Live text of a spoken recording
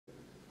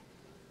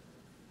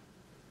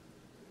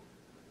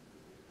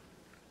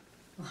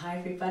Well, hi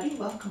everybody,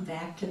 welcome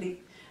back to the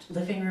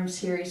Living Room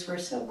series. We're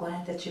so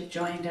glad that you've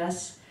joined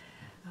us.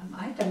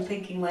 I've been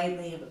thinking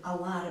lately a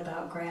lot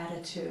about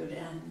gratitude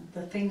and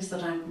the things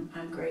that I'm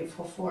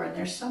grateful for, and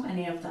there's so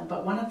many of them,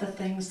 but one of the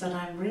things that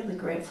I'm really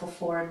grateful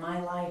for in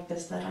my life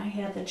is that I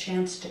had the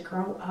chance to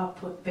grow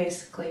up with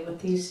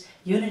these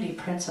unity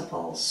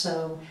principles.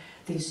 So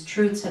these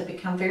truths have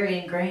become very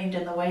ingrained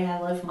in the way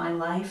I live my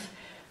life.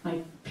 My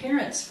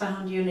parents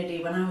found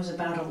unity when I was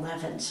about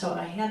 11, so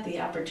I had the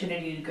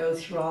opportunity to go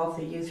through all of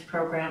the youth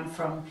program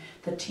from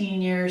the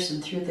teen years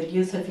and through the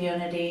Youth of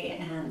Unity,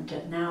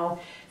 and now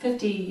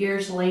 50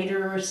 years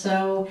later or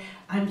so,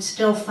 I'm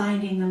still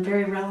finding them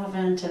very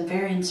relevant and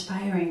very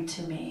inspiring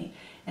to me.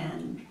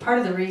 And part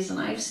of the reason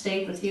I've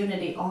stayed with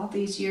Unity all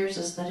these years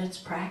is that it's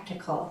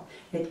practical.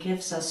 It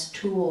gives us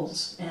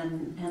tools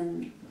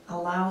and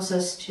allows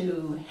us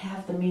to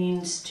have the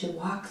means to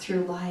walk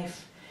through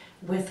life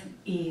with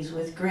ease,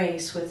 with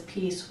grace, with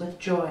peace, with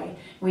joy.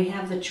 We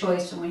have the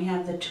choice and we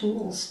have the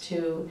tools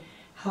to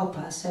help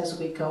us as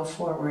we go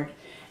forward.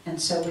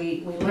 And so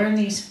we learn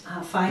these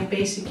 5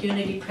 basic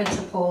unity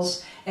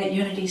principles at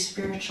Unity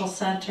Spiritual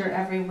Center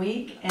every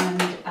week. And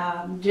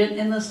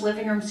in this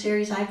Living Room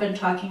series, I've been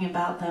talking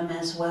about them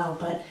as well.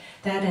 But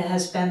that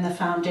has been the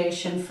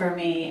foundation for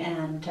me.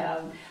 And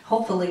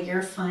hopefully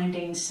you're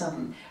finding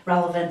some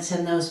relevance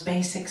in those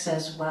basics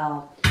as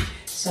well.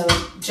 So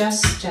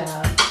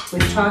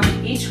we've talked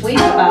each week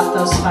about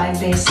those 5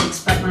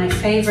 basics, but my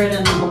favorite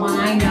and the one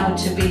I know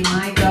to be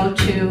my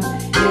go-to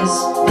is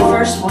the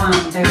first one.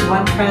 There's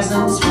one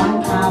presence,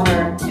 one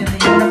power in the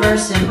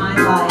universe, in my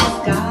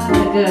life, God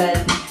the good.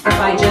 If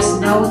I just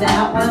know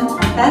that one,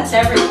 that's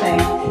everything.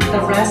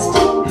 The rest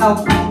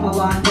help me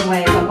along the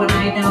way, but when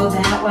I know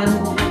that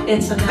one,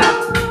 it's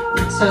enough.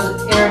 So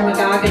Aaron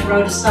McGoggin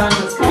wrote a song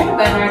that's kind of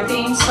been our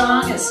theme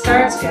song. It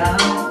starts, God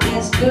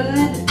is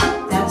good.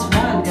 That's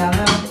one.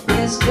 God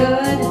is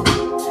good.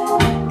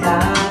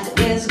 God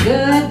is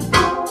good.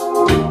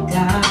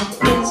 God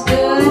is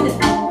good.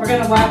 We're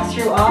going to walk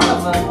through all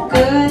of them.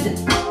 Good.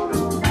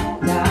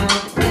 God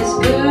is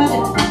good.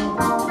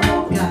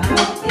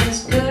 God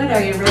is good.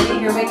 Are you ready?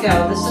 Here we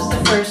go. This is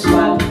the first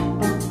one.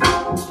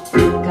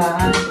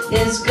 God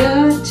is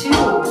good too.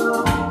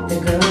 The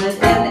good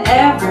in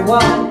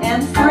everyone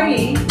and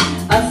free.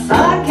 A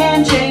thought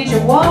can change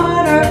your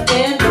water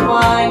into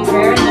wine.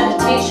 Prayer and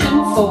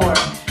meditation 4.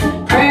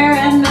 Prayer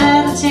and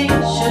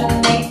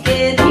meditation make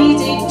it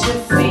easy to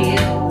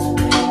feel,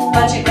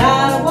 but you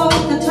gotta walk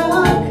the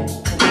talk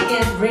to make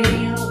it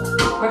real.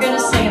 We're gonna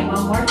sing it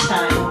one more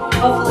time.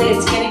 Hopefully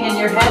it's getting in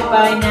your head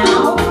by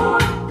now.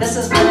 This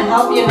is gonna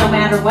help you no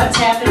matter what's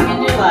happening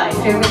in your life.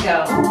 Here we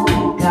go.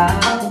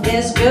 God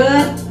is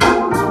good,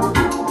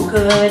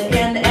 good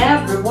in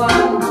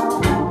everyone.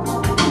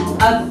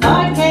 A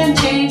thought can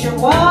change your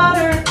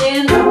water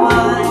into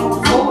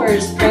wine. 4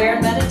 is prayer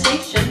and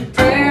meditation.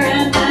 Prayer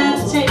and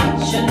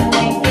meditation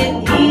make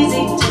it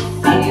easy to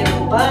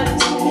feel, but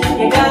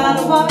you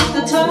gotta walk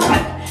the talk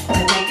to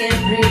make it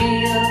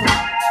real.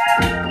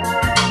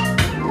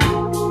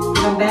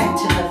 Come back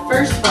to the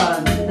first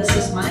one. This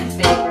is my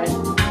favorite.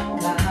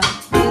 God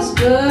is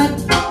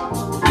good.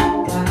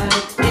 God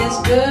is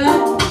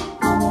good.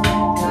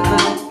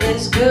 God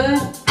is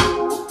good.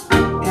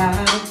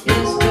 God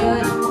is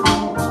good.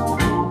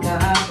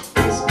 God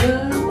is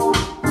good.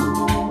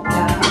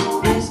 God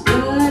is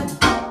good.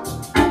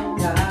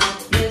 God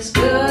is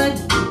good.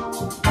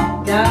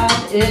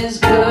 God is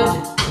good.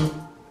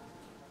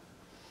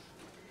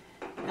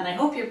 And I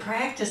hope you're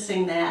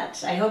practicing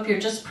that. I hope you're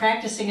just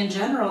practicing in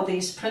general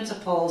these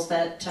principles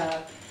that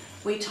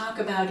we talk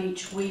about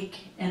each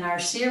week in our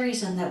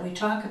series and that we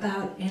talk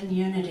about in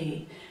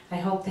Unity. I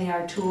hope they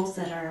are tools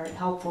that are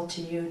helpful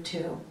to you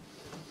too.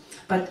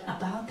 But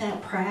about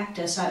that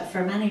practice,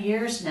 for many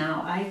years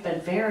now, I've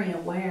been very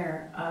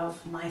aware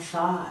of my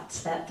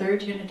thoughts, that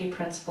third unity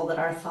principle, that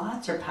our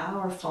thoughts are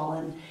powerful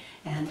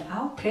and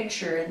our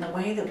picture in the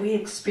way that we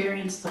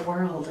experience the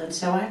world. And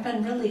so I've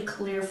been really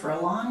clear for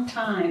a long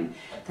time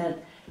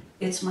that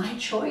it's my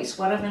choice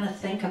what I'm going to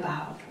think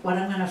about, what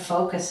I'm going to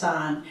focus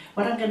on,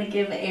 what I'm going to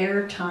give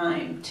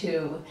airtime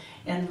to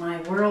in my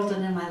world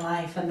and in my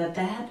life, and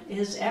that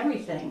is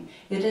everything.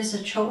 It is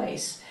a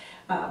choice.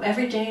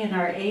 Every day in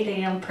our 8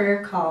 a.m.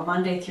 prayer call,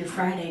 Monday through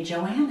Friday,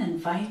 Joanne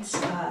invites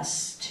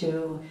us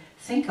to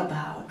think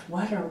about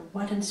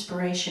what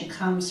inspiration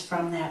comes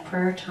from that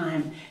prayer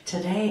time.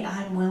 Today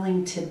I'm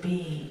willing to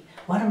be.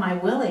 What am I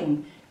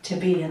willing to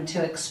be and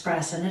to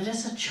express? And it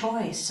is a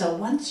choice. So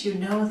once you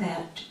know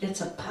that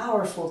it's a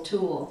powerful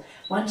tool,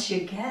 once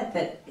you get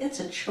that it's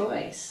a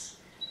choice.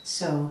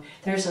 So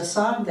there's a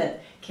song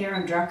that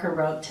Karen Drucker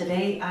wrote,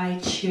 Today I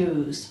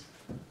Choose.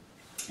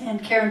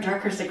 And Karen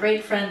Drucker is a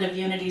great friend of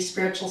Unity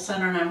Spiritual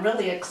Center, and I'm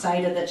really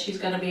excited that she's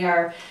going to be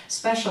our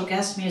special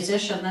guest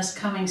musician this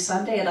coming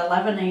Sunday at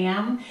 11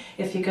 a.m.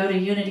 If you go to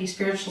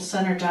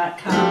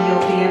unityspiritualcenter.com,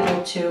 you'll be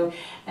able to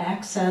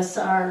access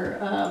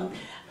our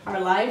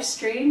live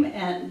stream,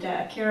 and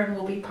Karen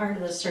will be part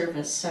of the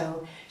service.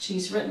 So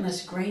she's written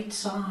this great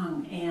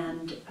song,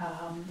 and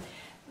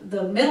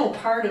the middle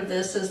part of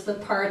this is the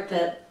part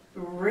that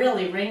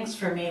really rings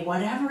for me.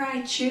 Whatever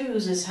I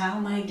choose is how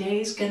my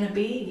day's going to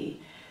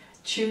be.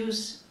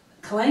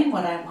 Claim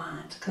what I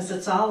want, because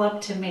it's all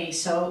up to me.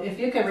 So if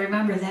you can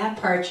remember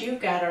that part, you've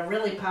got a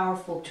really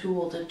powerful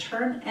tool to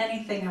turn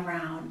anything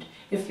around.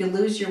 If you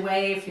lose your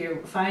way, if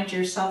you find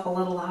yourself a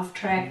little off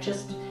track,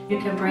 you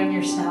can bring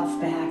yourself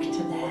back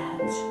to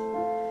that.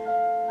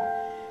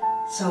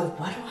 So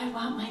what do I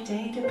want my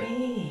day to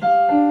be?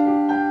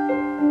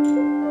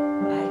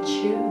 I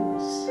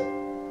choose.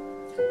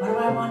 What do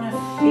I want to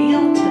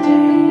feel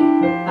today?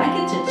 I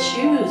get to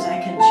choose. I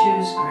can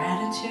choose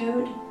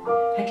gratitude.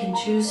 I can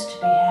choose to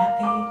be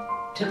happy,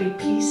 to be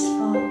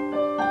peaceful,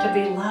 to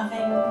be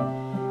loving,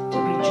 to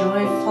be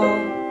joyful.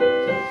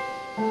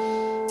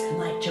 And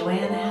like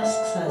Joanne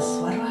asks us,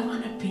 what do I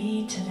want to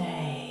be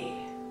today?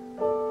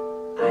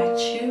 I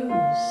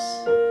choose.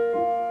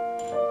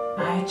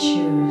 I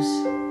choose.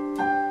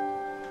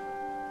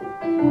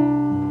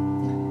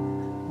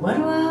 What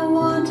do I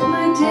want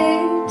my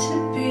day to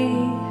be?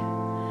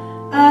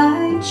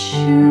 I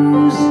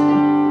choose.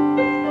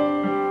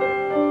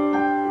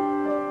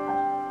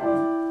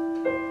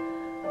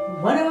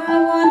 What do I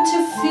want to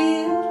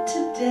feel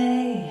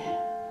today?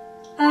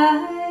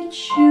 I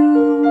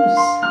choose.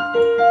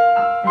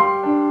 What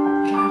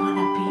do I want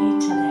to be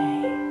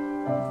today?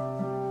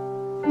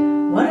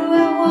 What do I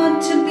want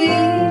to be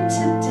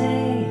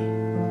today?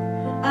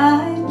 I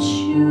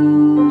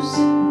choose.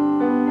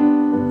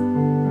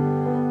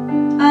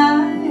 I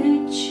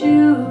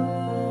choose.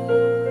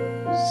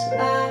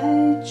 I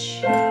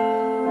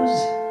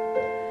choose.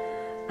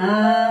 I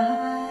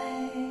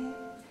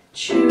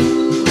choose.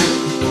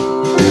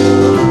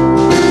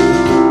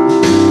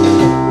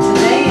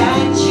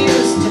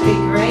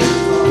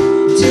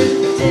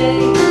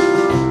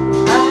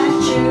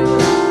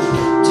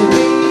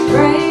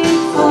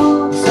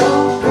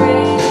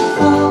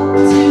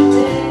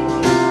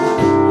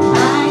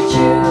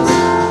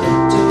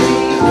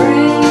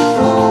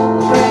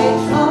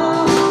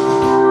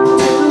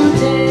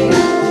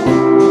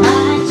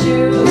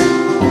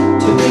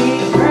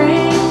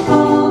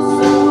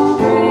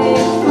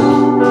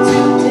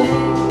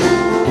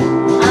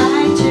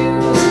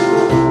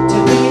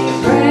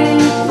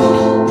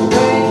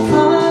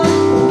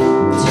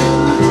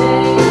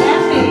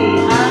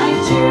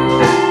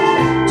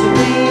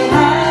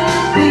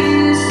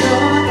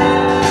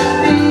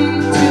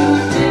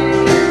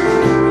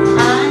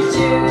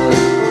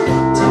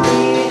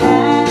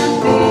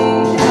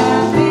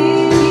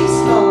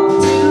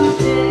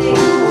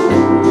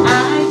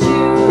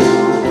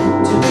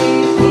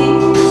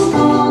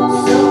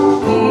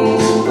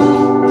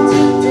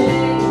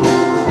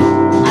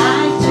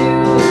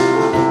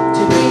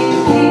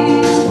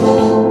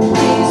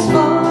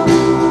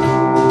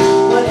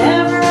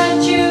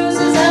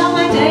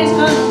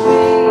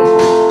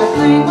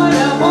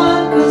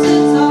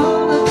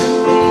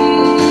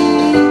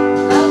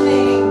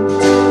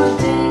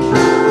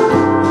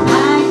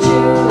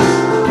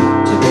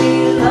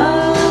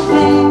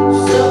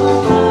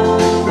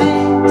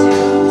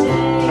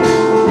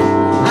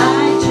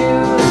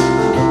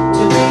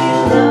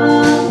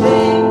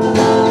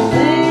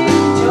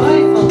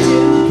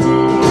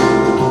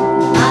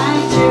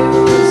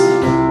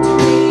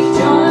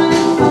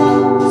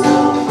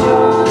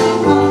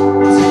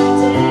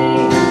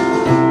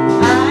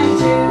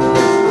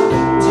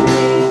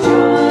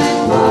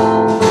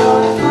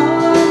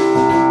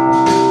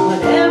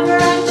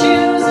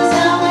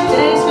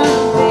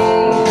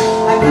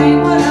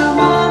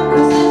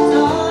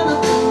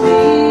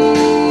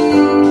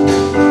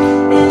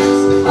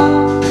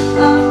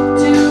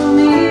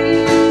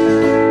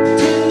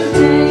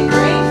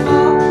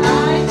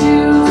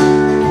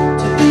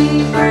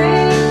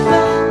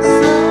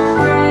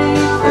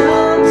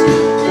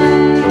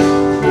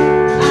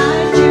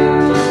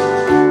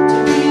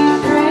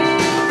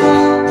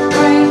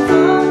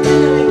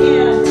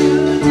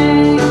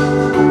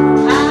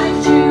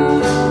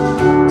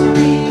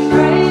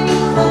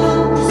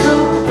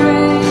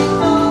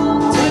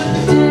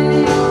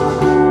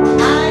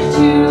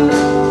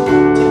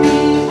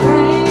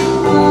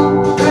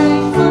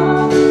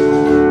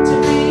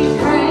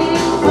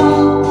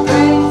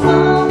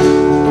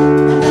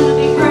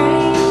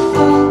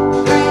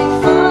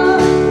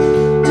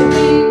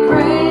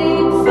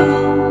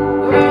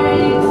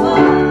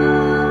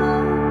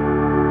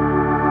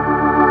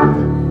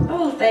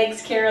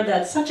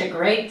 That's such a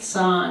great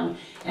song.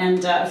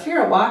 And if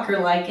you're a walker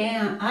like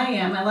I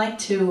am, I like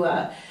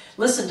to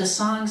listen to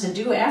songs and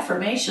do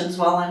affirmations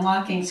while I'm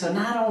walking. So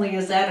not only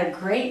is that a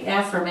great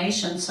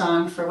affirmation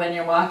song for when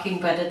you're walking,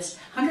 but it's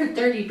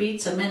 130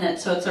 beats a minute,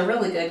 so it's a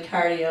really good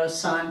cardio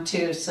song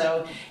too.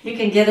 So you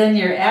can get in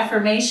your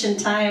affirmation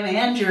time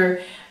and your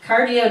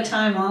cardio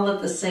time all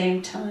at the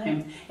same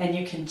time, and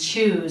you can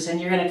choose,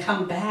 and you're going to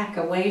come back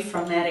away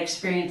from that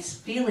experience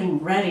feeling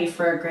ready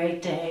for a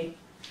great day.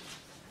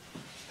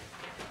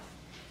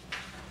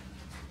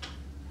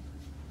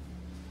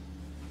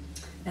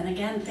 And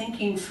again,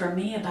 thinking for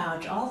me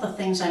about all the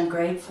things I'm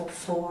grateful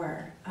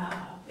for.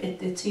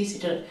 It's easy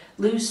to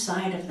lose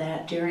sight of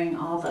that during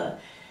all the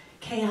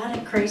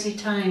chaotic, crazy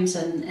times,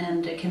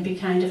 and it can be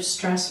kind of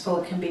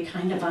stressful, it can be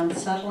kind of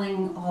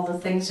unsettling, all the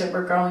things that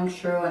we're going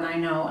through, and I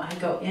know I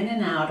go in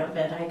and out of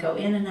it. I go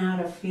in and out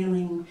of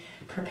feeling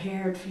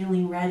prepared,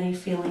 feeling ready,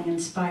 feeling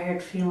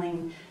inspired,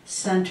 feeling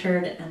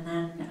centered, and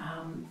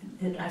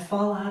then I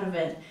fall out of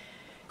it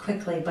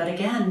quickly. But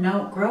again,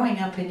 growing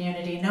up in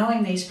unity,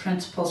 knowing these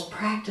principles,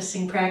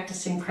 practicing,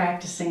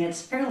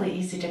 it's fairly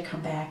easy to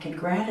come back, and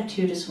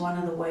gratitude is one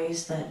of the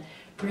ways that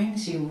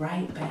brings you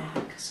right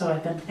back. So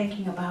I've been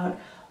thinking about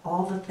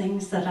all the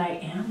things that I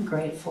am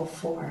grateful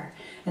for.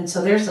 And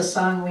so there's a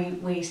song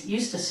we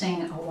used to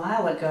sing a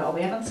while ago.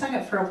 We haven't sung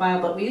it for a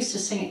while, but we used to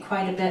sing it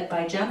quite a bit,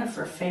 by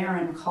Jennifer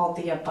Farron, called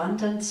The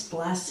Abundance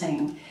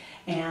Blessing.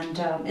 And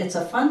it's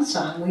a fun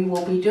song. We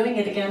will be doing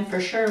it again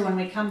for sure when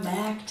we come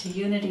back to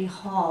Unity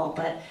Hall.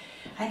 But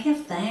I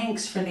give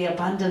thanks for the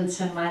abundance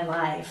in my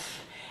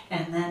life.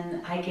 And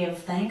then I give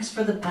thanks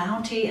for the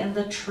bounty and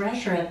the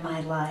treasure in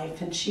my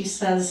life. And she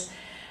says,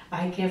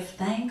 I give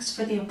thanks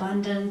for the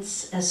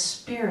abundance as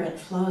spirit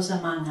flows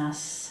among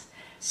us.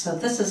 So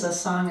this is a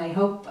song I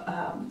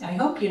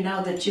hope you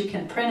know that you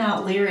can print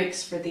out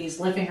lyrics for these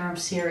Living Room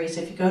series.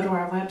 If you go to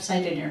our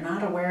website and you're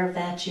not aware of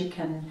that, you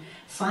can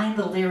find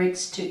the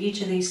lyrics to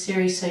each of these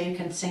series so you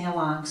can sing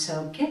along.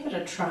 So give it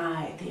a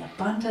try, The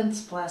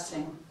Abundance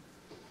Blessing.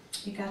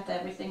 You got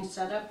everything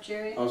set up,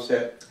 Jerry? All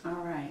set. All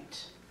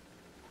right.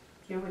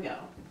 Here we go.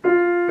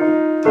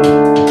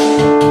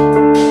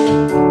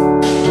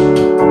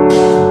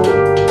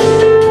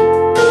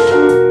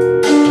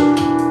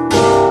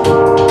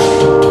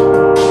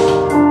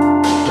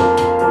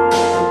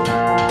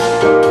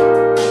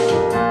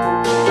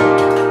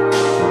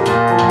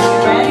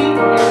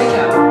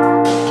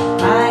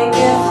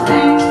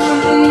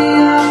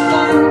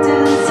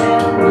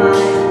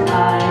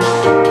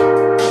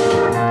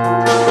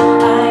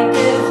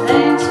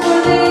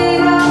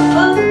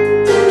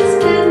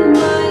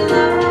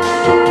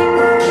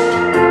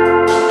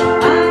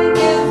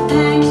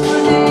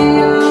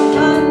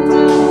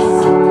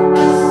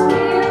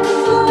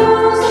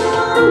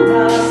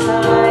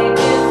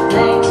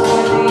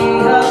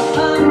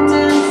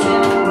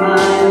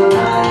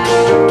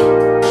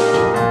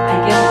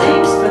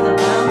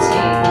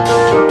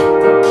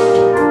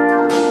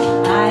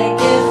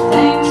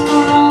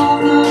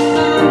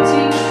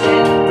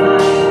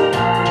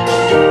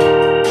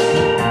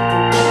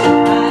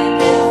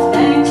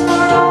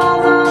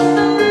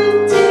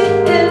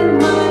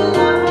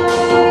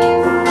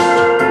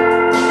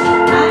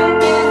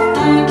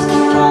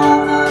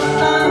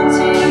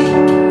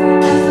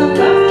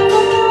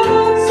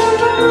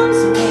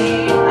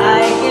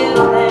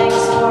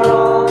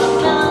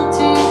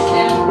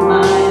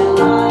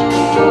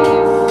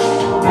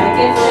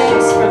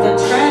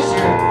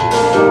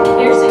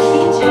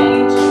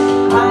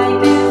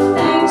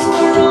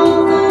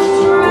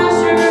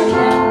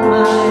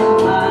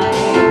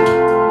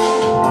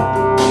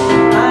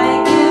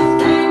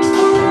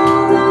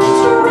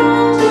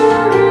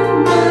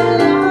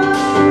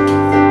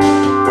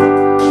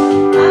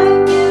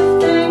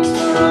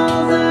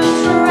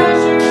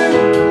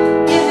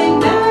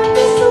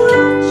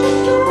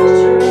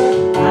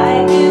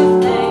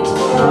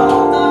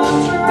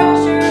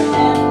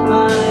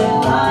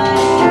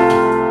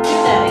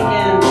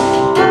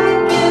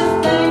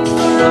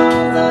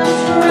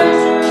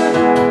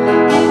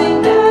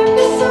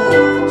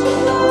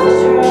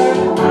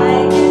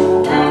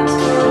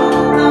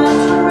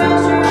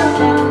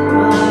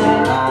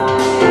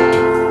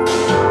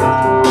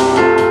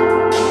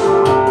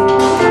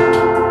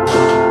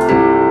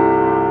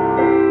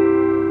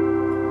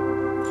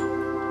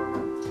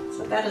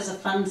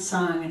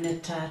 Song, and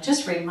it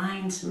just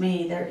reminds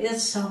me there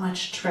is so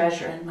much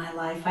treasure in my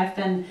life. I've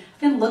been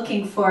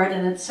looking for it,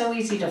 and it's so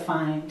easy to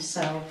find.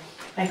 So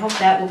I hope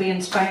that will be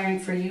inspiring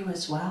for you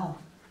as well.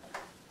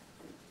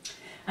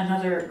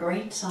 Another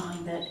great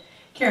song that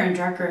Karen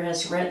Drucker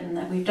has written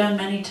that we've done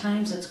many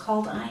times, it's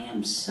called I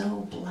Am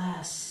So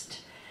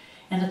Blessed,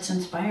 and it's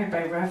inspired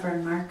by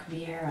Reverend Mark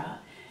Vieira.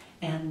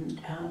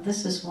 And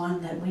this is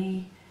one that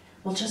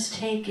we'll just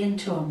take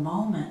into a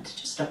moment,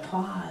 just a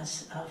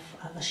pause of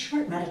a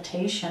short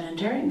meditation. And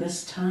during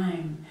this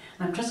time,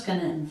 I'm just going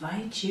to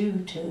invite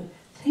you to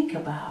think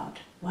about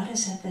what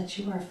is it that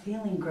you are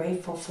feeling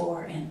grateful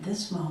for in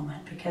this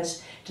moment.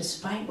 Because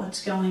despite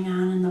what's going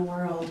on in the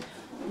world,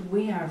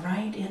 we are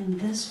right in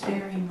this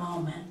very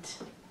moment,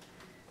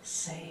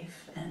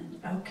 safe and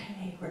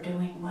okay, we're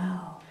doing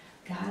well.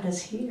 God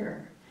is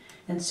here.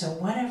 And so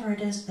whatever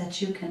it is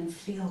that you can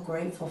feel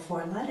grateful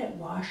for, let it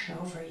wash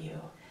over you.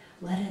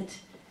 Let it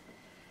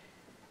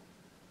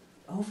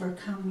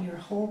overcome your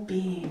whole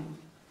being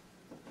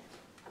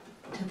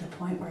to the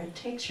point where it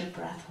takes your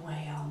breath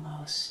away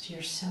almost.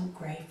 You're so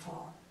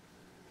grateful.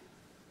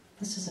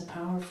 This is a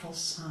powerful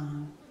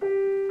song. I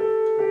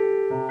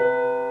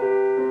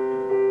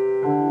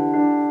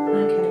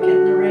gotta get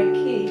in the right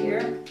key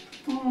here.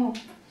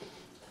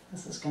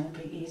 This is going to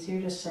be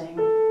easier to sing.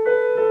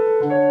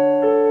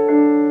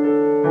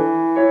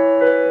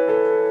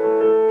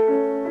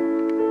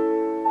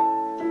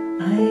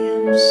 I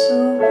am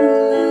so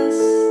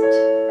blessed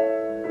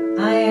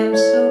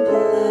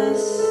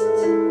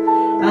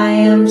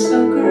so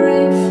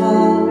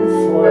grateful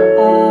for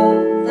all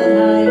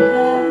that I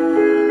have.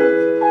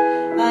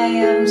 I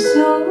am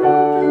so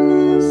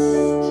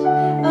blessed.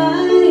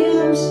 I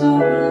am so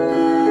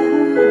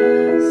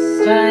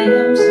blessed. I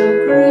am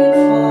so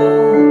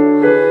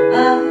grateful. I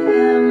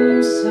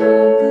am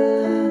so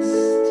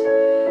blessed.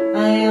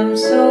 I am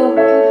so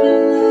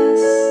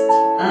blessed.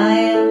 I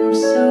am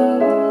so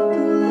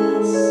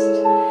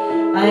blessed.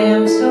 I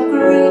am so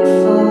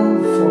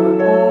grateful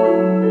for all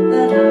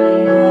that I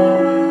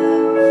have.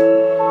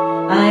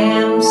 I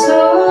am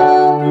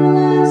so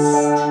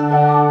blessed.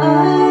 I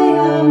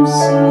am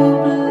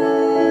so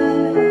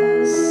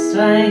blessed. I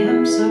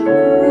am so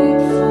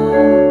grateful.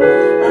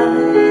 I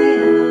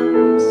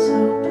am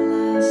so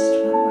blessed.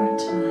 One more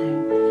time.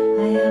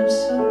 I am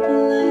so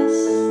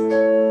blessed.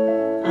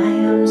 I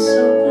am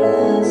so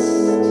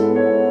blessed.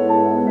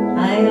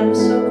 I am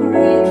so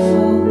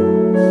grateful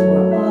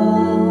for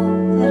all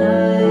that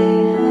I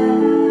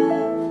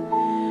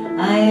have.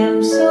 I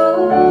am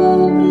so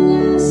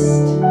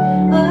blessed.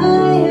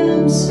 I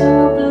am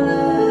so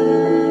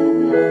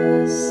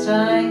blessed.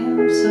 I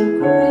am so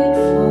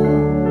grateful.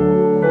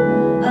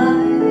 I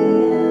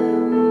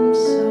am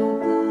so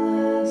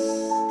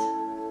blessed.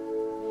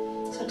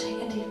 So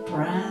take a deep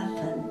breath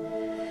and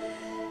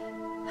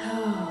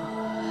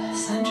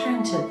center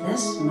into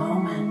this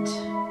moment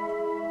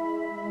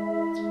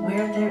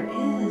where there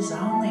is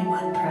only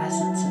one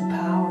presence and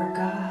power,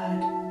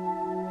 God.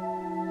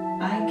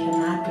 I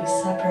cannot be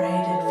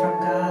separated from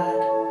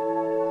God.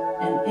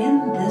 And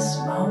in this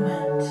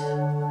moment,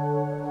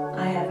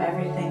 I have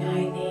everything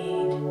I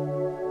need.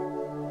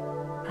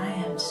 I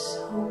am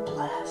so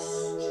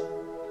blessed.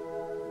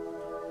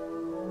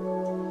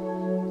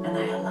 And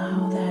I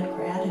allow that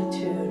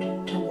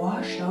gratitude to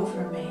wash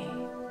over me.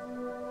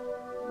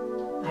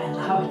 I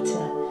allow it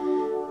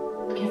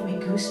to give me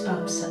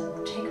goosebumps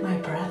and take my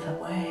breath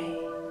away.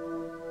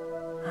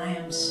 I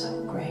am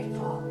so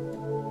grateful.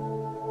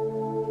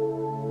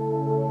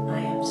 I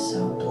am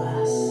so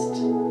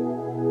blessed.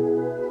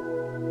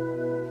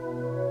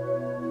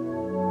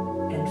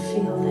 And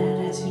feel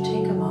that as you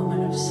take a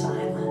moment of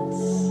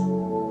silence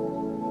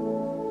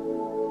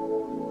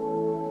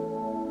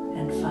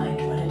and find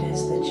what it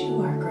is that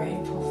you are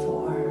grateful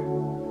for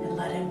and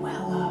let it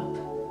well up.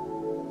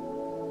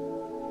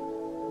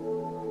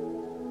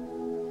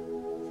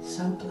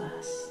 So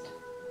blessed.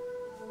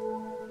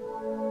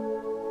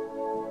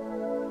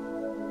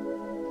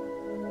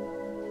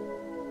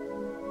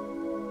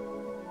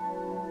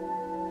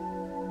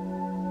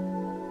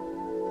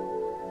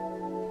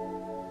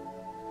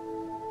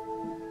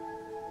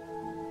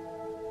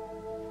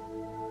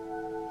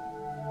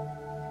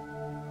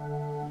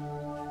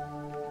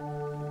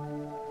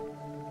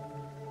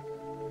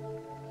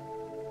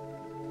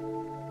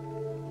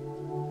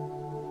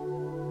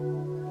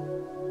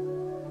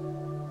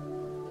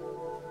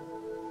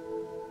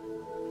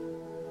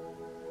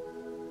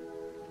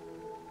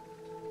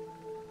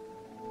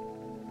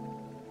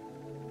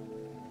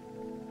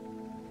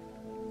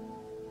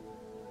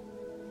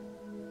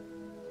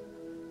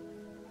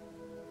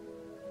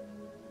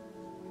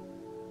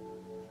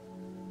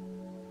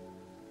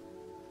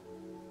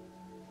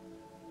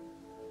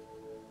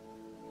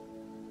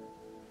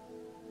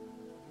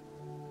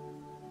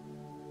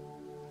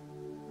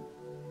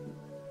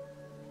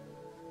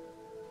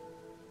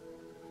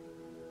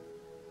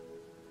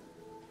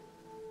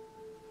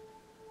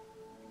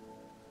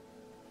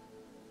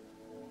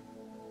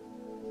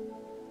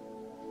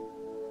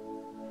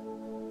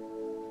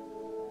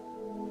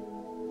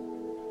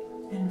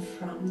 And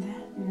from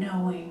that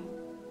knowing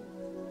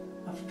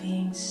of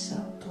being so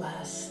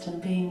blessed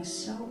and being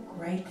so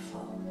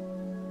grateful,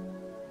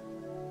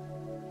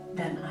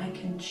 then I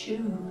can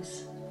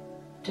choose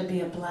to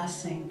be a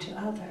blessing to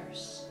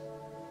others.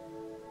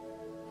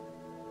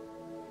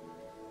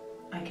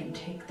 I can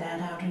take that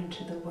out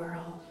into the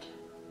world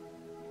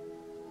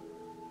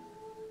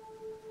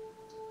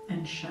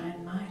and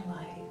shine my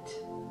light.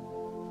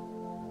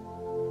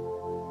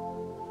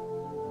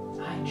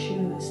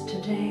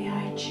 Today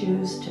I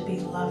choose to be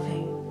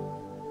loving.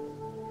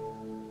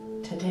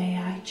 Today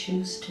I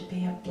choose to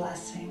be a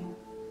blessing.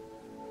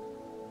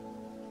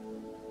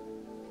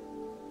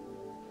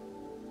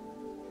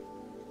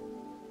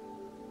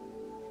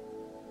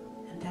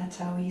 And that's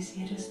how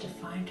easy it is to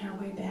find our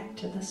way back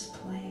to this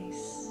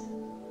place.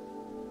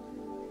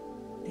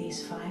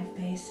 These 5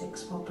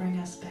 basics will bring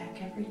us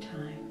back every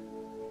time.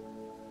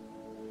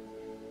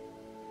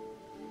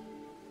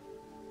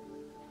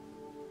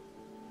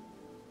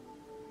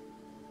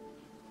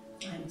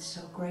 I'm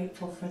so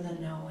grateful for the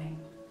knowing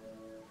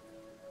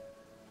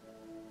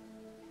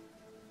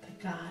that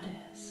God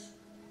is,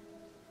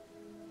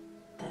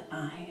 that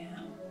I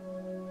am.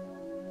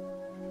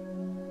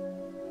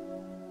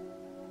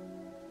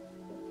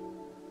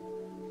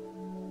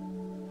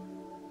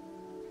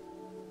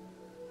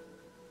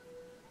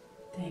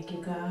 Thank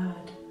you,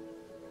 God.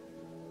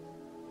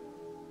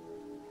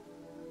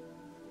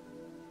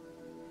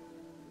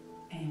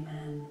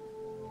 Amen.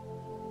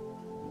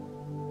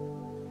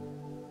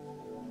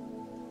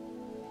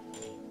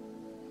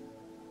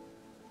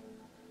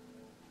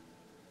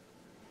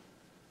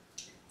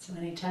 So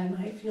anytime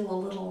I feel a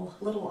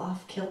little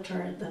off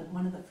kilter,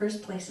 one of the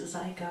first places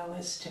I go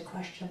is to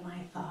question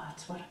my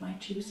thoughts. What am I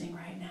choosing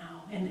right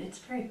now? And it's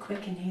very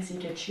quick and easy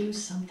to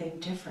choose something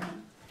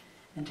different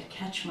and to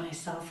catch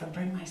myself and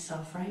bring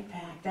myself right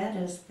back. That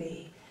is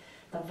the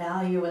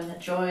value and the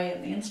joy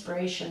and the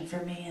inspiration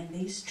for me in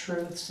these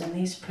truths and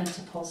these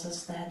principles,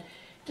 is that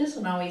it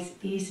isn't always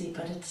easy,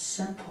 but it's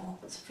simple.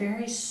 It's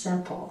very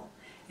simple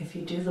if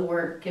you do the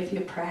work, if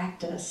you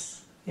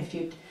practice, if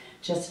you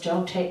just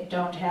don't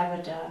have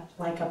it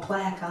like a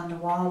plaque on the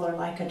wall or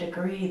like a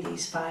degree,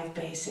 these 5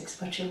 basics,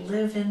 but you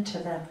live into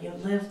them, you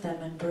live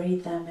them and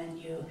breathe them, and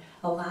you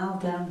allow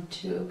them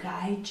to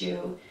guide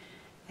you.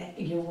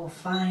 You will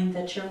find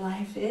that your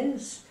life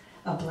is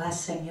a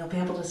blessing. You'll be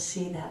able to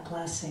see that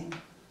blessing.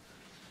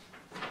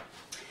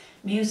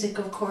 Music,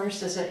 of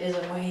course, is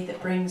a way that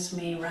brings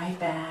me right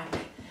back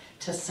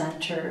to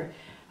center.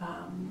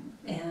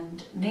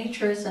 And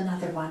nature is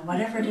another one.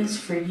 Whatever it is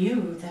for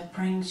you that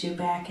brings you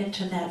back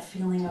into that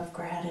feeling of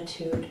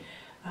gratitude,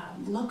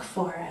 look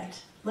for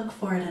it. Look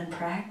for it and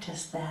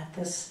practice that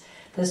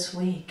this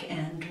week.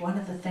 And one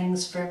of the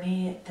things for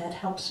me that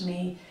helps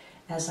me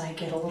as I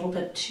get a little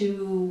bit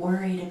too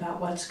worried about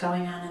what's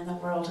going on in the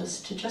world is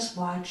to just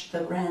watch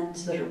the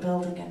wrens that are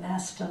building a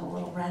nest in a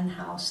little wren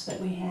house that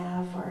we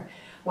have, or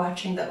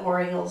watching the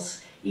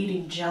orioles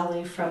eating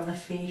jelly from the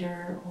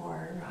feeder,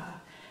 or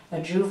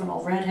a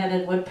juvenile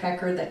red-headed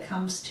woodpecker that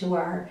comes to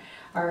our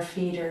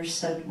feeders.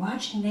 So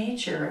watching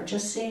nature, or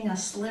just seeing a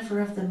sliver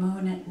of the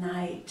moon at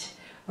night,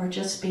 or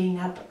just being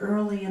up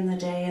early in the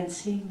day and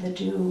seeing the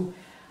dew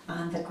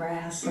on the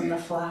grass and the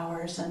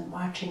flowers, and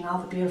watching all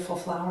the beautiful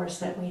flowers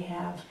that we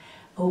have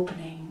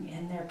opening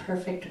in their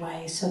perfect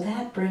way. So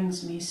that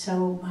brings me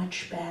so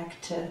much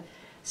back to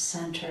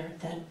center.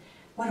 That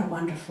what a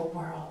wonderful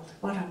world.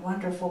 What a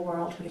wonderful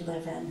world we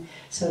live in.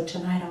 So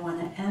tonight I want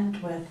to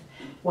end with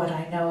what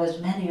I know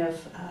is many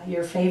of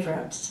your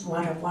favorites.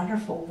 What a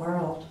wonderful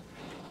world.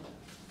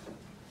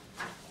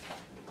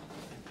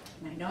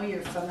 And I know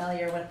you're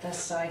familiar with this,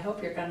 so I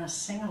hope you're going to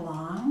sing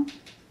along.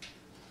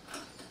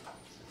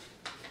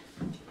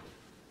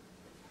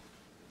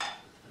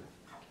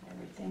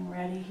 Everything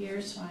ready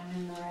here so I'm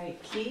in the right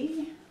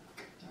key,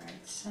 the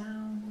right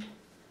sound.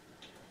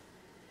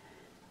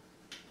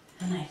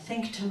 And I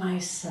think to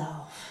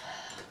myself,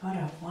 what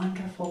a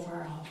wonderful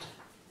world.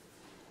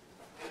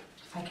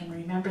 If I can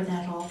remember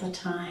that all the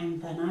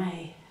time, then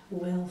I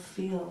will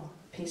feel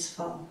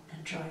peaceful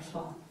and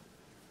joyful.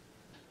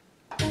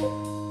 I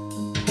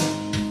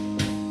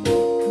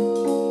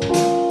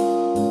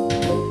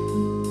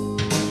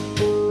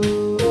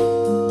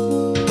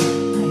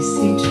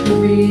see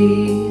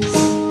trees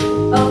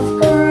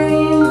of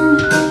green,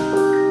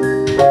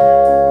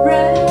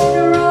 red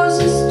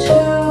roses too.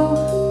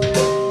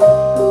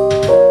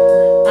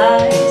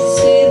 I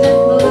see them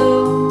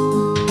bloom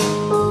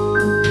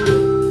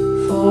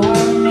for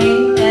me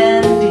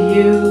and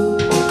you,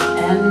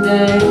 and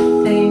I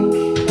think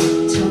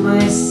to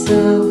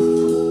myself,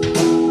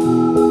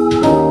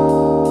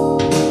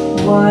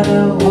 what a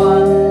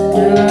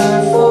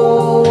wonderful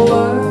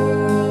world.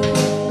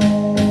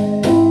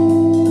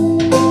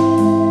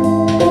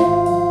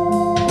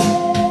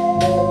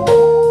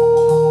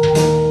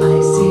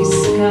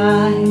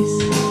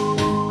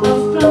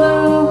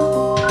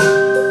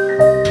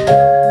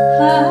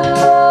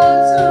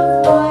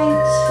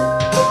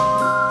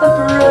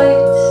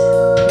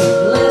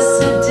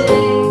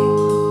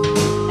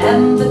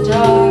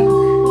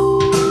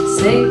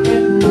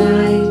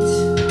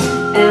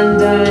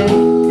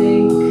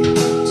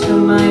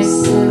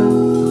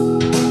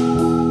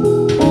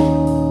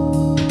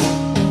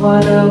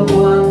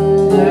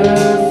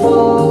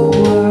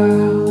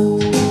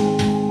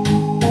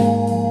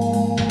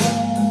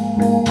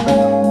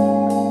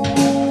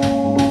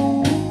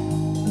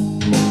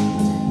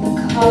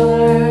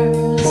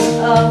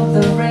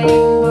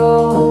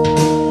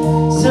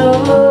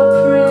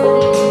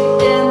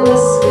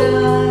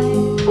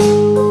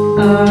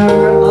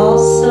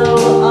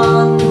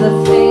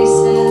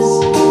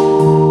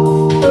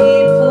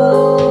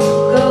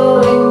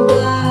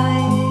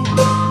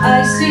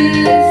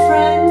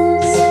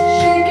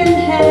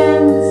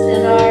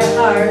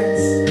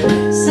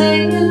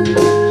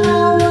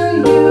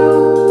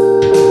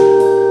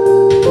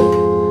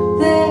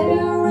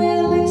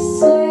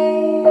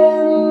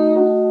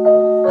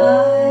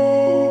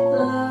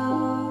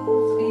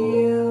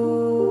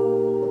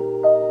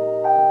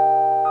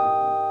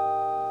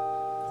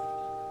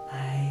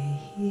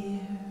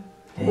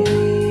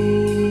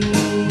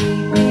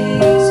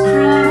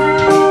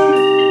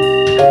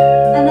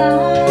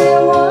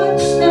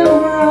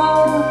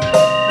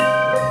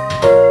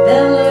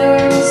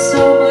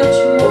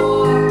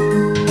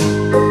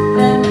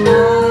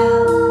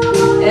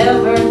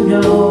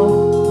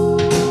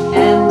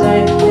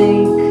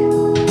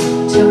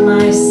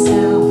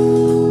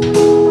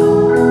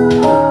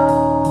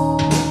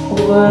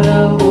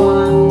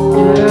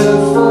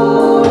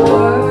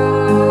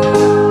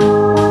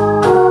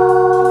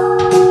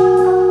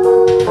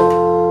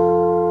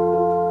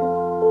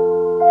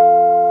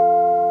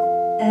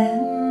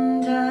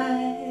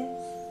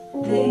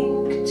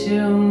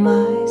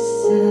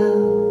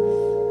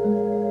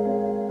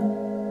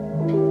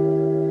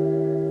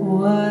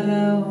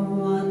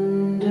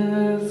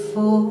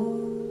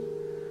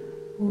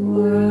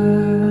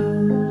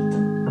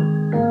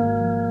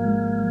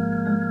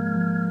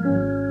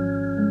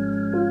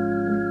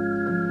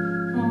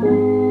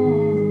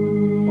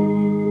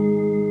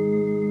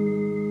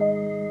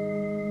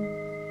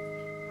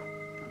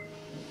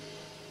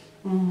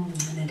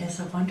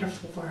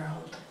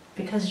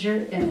 because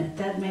you're in it.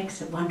 That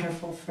makes it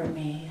wonderful for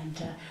me.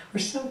 And we're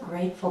so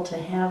grateful to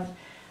have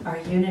our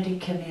Unity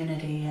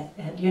community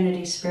at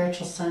Unity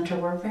Spiritual Center.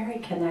 We're very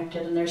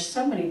connected, and there's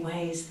so many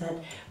ways that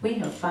we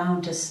have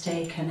found to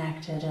stay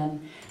connected,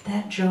 and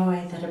that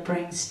joy that it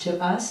brings to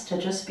us to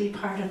just be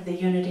part of the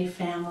Unity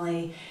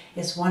family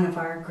is one of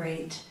our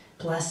great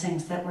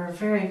blessings that we're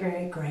very,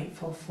 very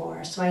grateful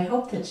for. So I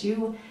hope that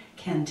you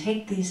can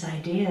take these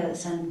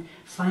ideas and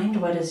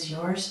find what is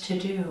yours to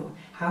do.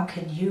 How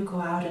can you go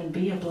out and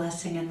be a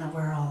blessing in the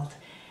world?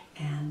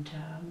 And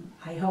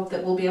I hope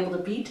that we'll be able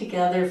to be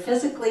together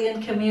physically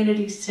in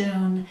community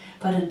soon.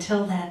 But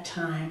until that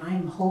time,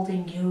 I'm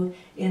holding you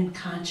in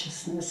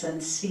consciousness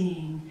and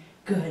seeing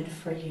good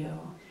for you.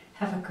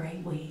 Have a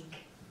great week.